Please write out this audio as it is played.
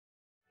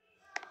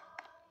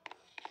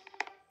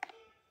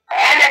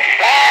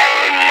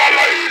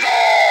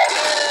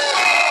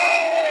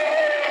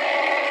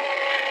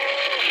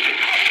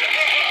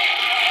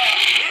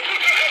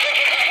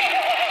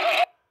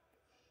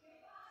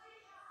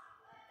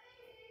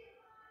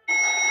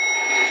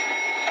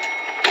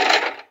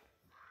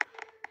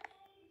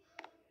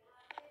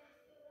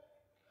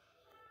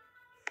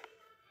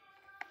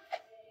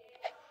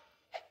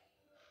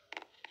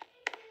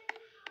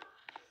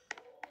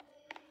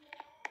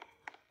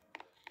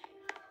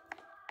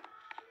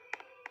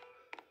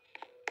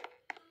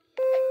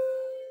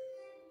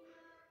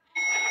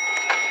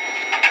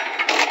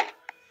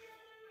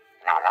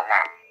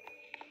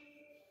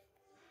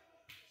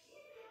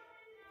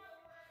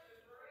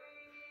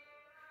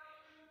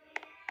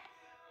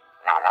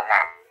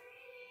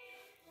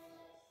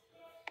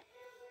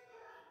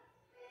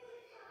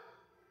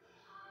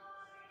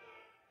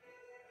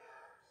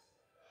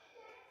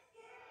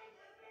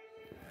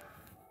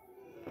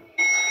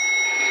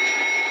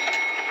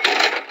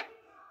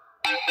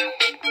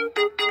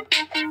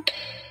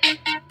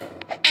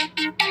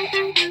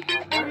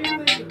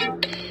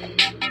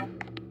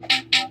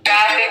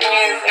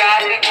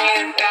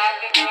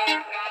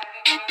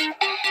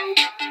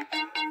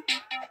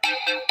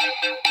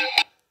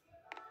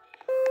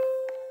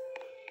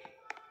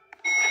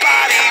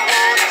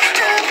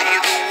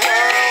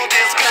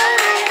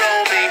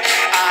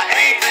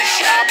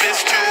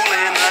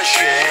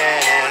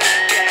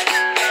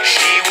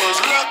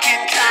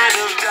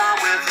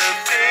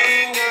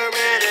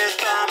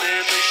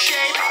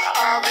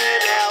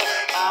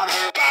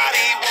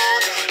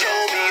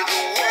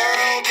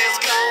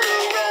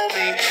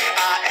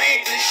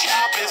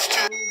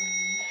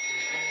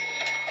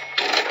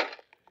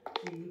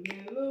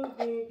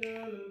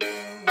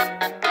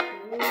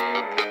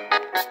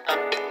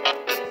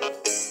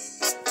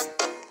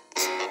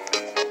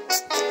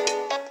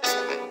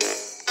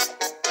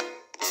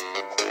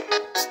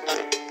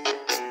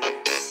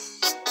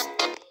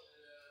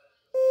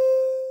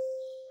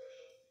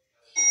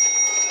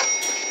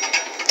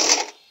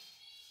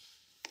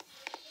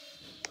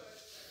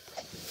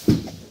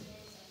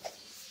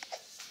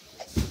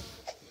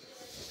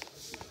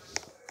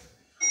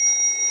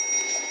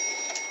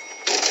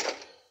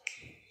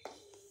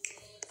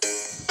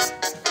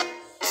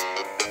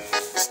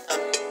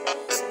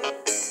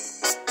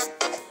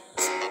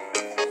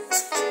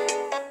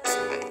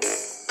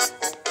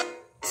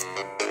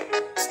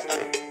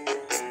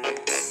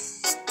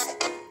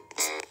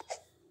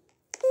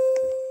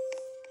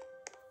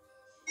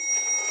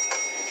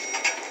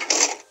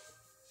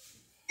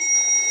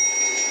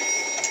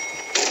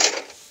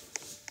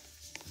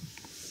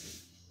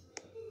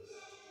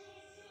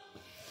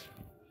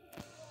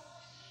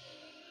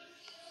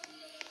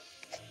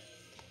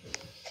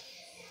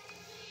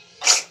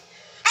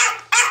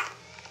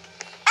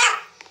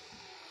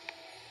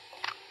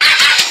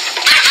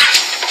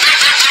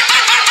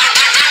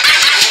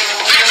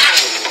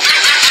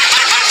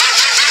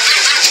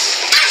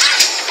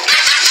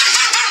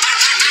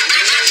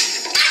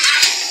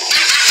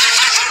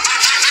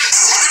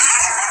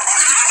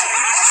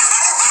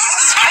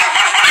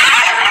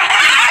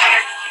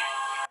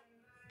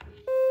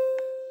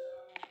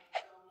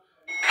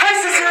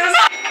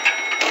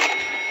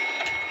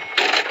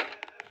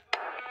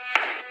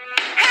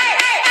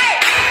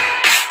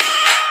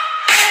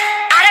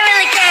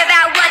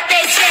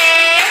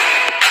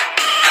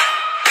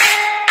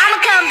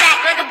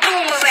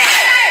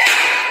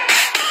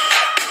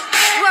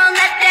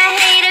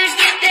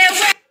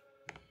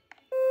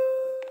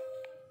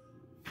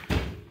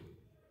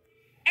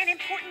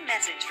important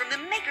message from the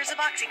makers of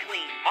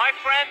OxiClean. My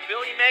friend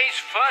Billy Mays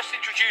first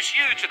introduced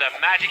you to the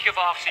magic of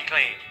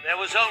OxiClean. There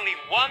was only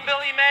one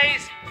Billy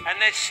Mays, and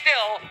there's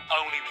still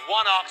only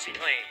one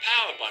OxiClean.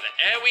 Powered by the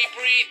air we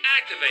breathe,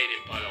 activated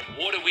by the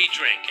water we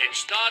drink. It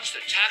starts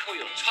to tackle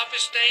your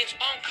toughest stains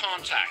on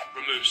contact,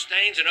 removes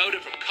stains and odor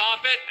from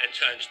carpet, and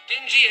turns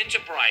dingy into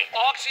bright.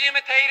 Oxy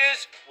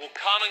imitators will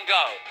come and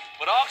go,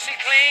 but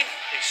OxiClean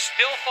is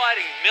still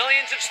fighting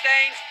millions of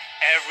stains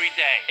every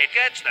day. It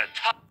gets the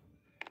tough.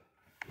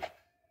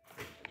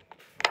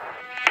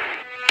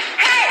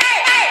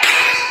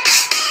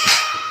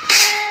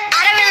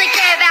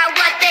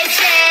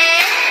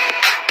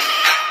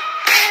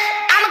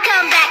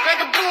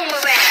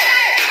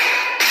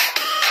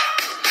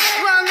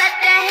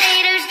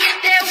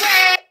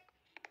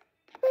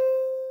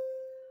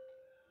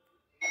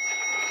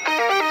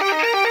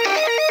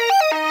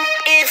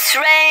 It's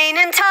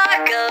raining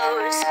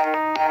tacos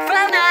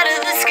from out of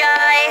the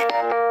sky.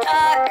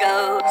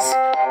 Tacos,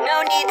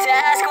 no need to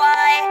ask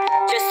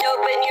why. Just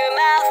open your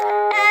mouth.